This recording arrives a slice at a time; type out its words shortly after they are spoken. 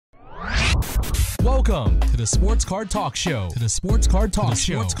Welcome to the Sports Card Talk Show. Sports Card Talk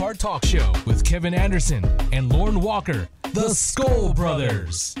Show with Kevin Anderson and Lorn Walker, the Skol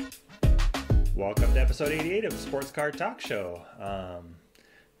Brothers. Welcome to episode 88 of the Sports Card Talk Show.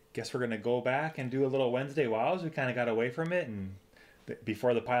 Guess we're going to go back and do a little Wednesday WoWs. We kind of got away from it, and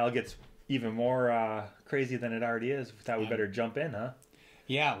before the pile gets even more crazy than it already is, we thought we better jump in, huh?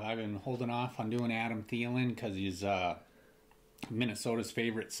 Yeah, I've been holding off on doing Adam Thielen because he's Minnesota's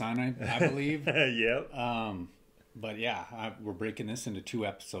favorite son, I believe. Yep. But yeah, we're breaking this into 2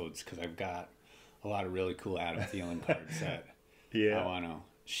 episodes because I've got a lot of really cool Adam Thielen cards that I want to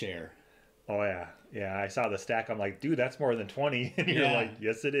share. Oh, yeah. Yeah, I saw the stack. I'm like, dude, that's more than 20. And you're like,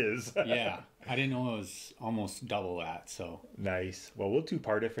 yes, it is. Yeah. I didn't know it was almost double that, so. Nice. Well, we'll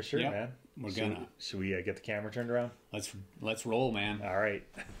two-part it for sure, man. We're gonna. Should we get the camera turned around? Let's roll, man. All right.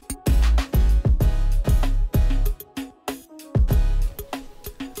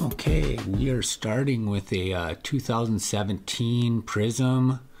 Okay, we are starting with a 2017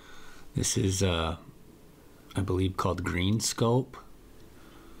 Prism. This is, I believe, called Green Scope.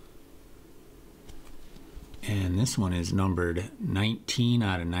 And this one is numbered 19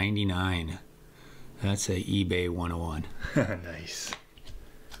 out of 99. That's a eBay 101. Nice.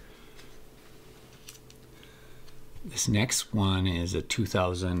 This next one is a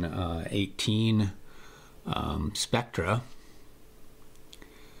 2018 Spectra.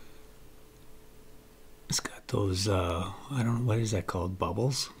 It's got those, I don't know, what is that called?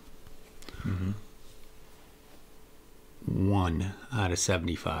 Bubbles? Mm-hmm. 1 out of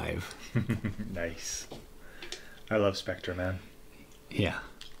 75. Nice. I love Spectra, man. Yeah.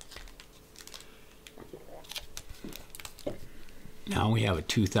 Now we have a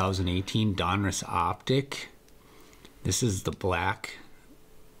 2018 Donruss Optic. This is the black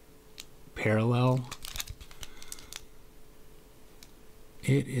parallel.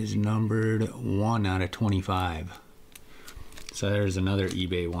 It is numbered 1 out of 25. So there's another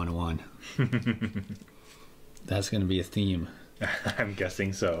eBay 101. That's going to be a theme. I'm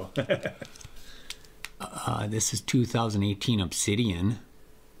guessing so. This is 2018 Obsidian.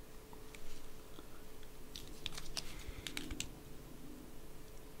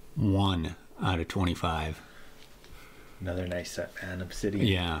 One out of 25. Another nice set, man. Obsidian.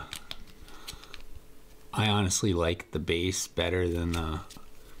 Yeah. I honestly like the base better than the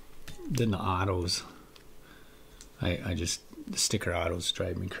autos. I just, the sticker autos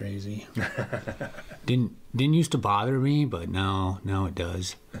drive me crazy. Didn't used to bother me, but now it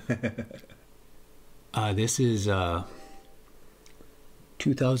does. This is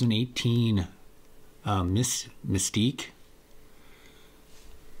 2018 Mystique,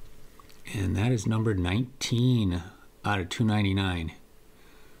 and that is numbered 19 out of 299.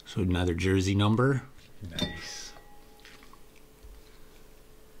 So another jersey number. Nice.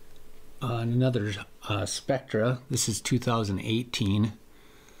 Another Spectra. This is 2018.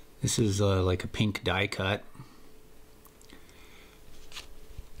 This is like a pink die cut.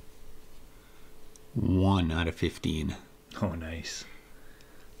 1 out of 15. Oh, nice.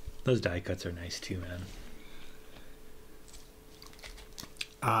 Those die cuts are nice too, man.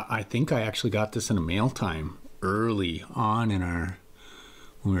 I think I actually got this in a mail time early on in our,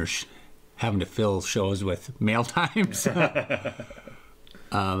 when we were having to fill shows with mail times.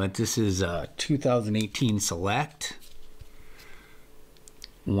 But this is 2018 Select.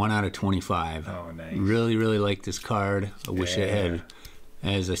 1 out of 25. Oh, nice. Really, really like this card. I wish I had,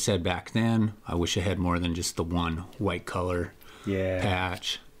 as I said back then, I wish I had more than just the one white color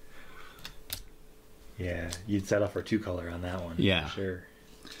patch. Yeah, you'd settle for 2 color on that one. Yeah. For sure.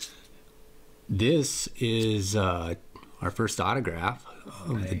 This is our first autograph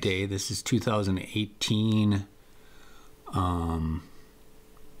of the day. This is 2018.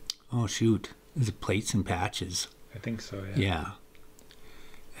 Oh, shoot. Is it plates and patches? I think so, yeah. Yeah.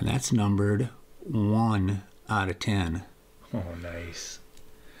 And that's numbered 1 out of 10. Oh, nice.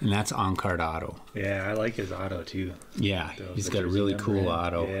 And that's on-card auto. Yeah, I like his auto, too. Yeah, he's got a really cool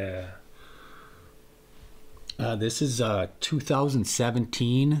auto. Yeah. This is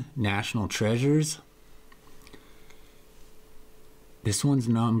 2017 National Treasures. This one's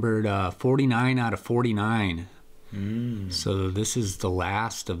numbered 49 out of 49. So this is the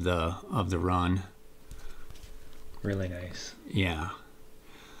last of the run. Really nice. Yeah.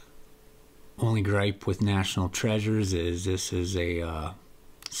 Only gripe with National Treasures is this is a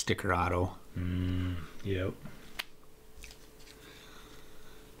sticker auto. Yep.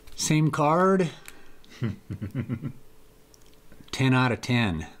 Same card. 10 out of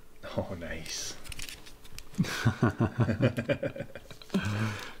 10. Oh, nice.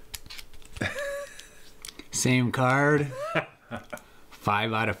 Same card.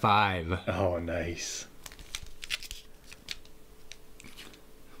 5 out of 5. Oh, nice.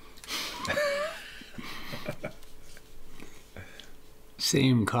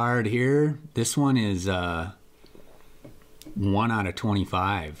 Same card here. This one is 1 out of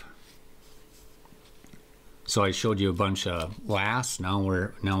 25. So I showed you a bunch of last. Now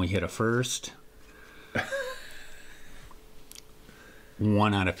we hit a first.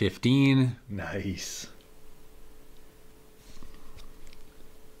 1 out of 15. Nice.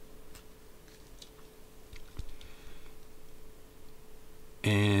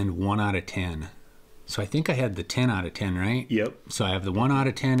 And 1 out of 10. So I think I had the 10 out of 10, right? Yep. So I have the 1 out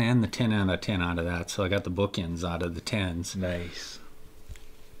of 10 and the 10 out of 10 out of that. So I got the bookends out of the 10s. Nice.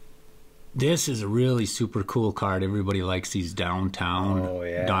 This is a really super cool card. Everybody likes these downtown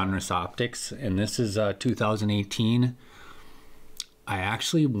Donruss optics. And this is 2018. I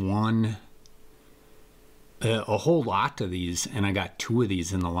actually won a whole lot of these, and I got 2 of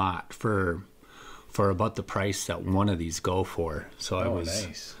these in the lot for about the price that one of these go for. So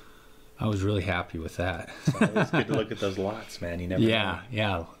nice. I was really happy with that. It's always good to look at those lots, man. You never know.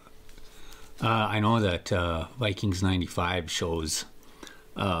 Yeah. I know that Vikings 95 shows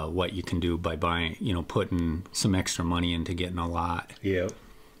what you can do by buying, putting some extra money into getting a lot. Yep.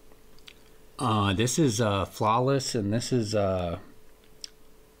 This is Flawless, and this is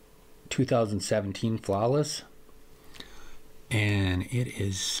 2017 Flawless. And it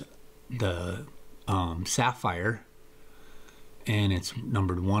is the Sapphire, and it's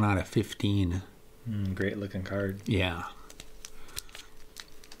numbered 1 out of 15. Great looking card. Yeah.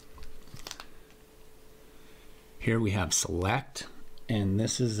 Here we have Select, and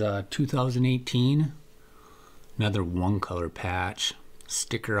this is 2018. Another 1-color patch,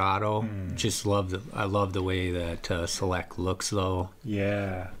 sticker auto. I love the way that Select looks, though.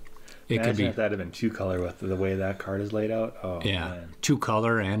 Yeah. It could be if that had been 2-color with the way that card is laid out. Oh yeah, man.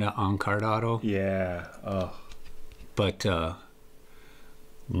 2-color and an on-card auto. Yeah. Oh. But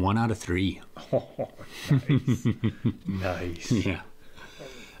 1 out of 3. Oh, nice. Nice. Yeah.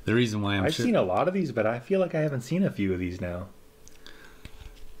 The reason why I've seen a lot of these, but I feel like I haven't seen a few of these now.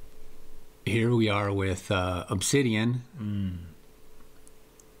 Here we are with Obsidian.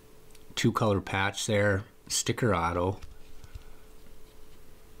 2-color patch there, sticker auto.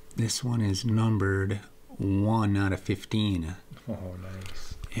 This one is numbered 1 out of 15. Oh,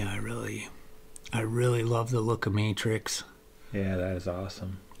 nice. Yeah, I really love the look of Matrix. Yeah, that is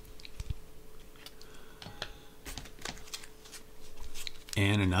awesome.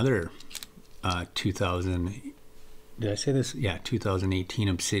 And another 2000, did I say this? Yeah, 2018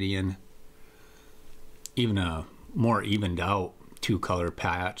 Obsidian. Even a more evened out 2-color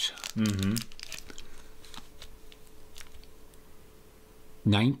patch.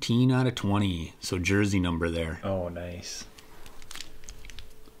 19 out of 20. So jersey number there. Oh, nice.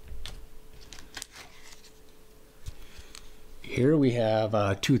 Here we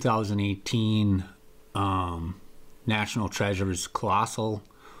have 2018 National Treasures Colossal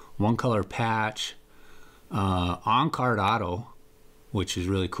 1-color patch, on-card auto, which is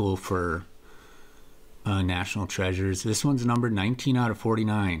really cool for National Treasures. This one's numbered 19 out of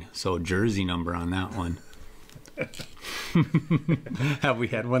 49, so jersey number on that one. Have we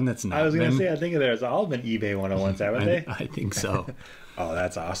had one that's not? I was going to say, I think there's all been eBay 101s, haven't they? I think so. Oh,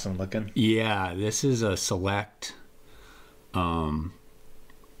 that's awesome looking. Yeah, this is a Select. I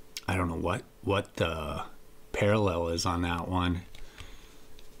don't know what the parallel is on that one.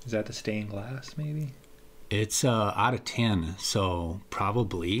 Is that the stained glass, maybe? It's out of 10, so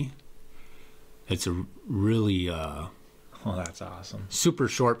probably. It's a really oh, that's awesome. super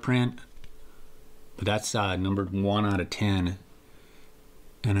short print, but that's numbered 1 out of 10.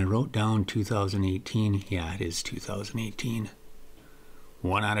 And I wrote down 2018. Yeah, it is 2018.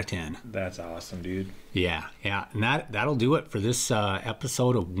 1 out of 10. That's awesome, dude. Yeah. And that'll do it for this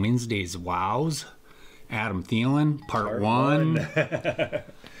episode of Wednesday's WoWs. Adam Thielen, part 1.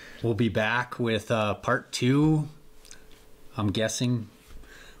 We'll be back with part 2. I'm guessing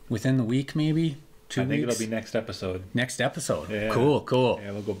within the week, maybe 2 weeks. I think it'll be next episode. Next episode. Yeah. Cool.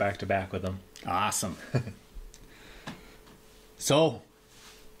 Yeah, we'll go back to back with them. Awesome. So,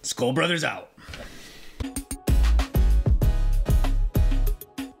 Skol Brothers out.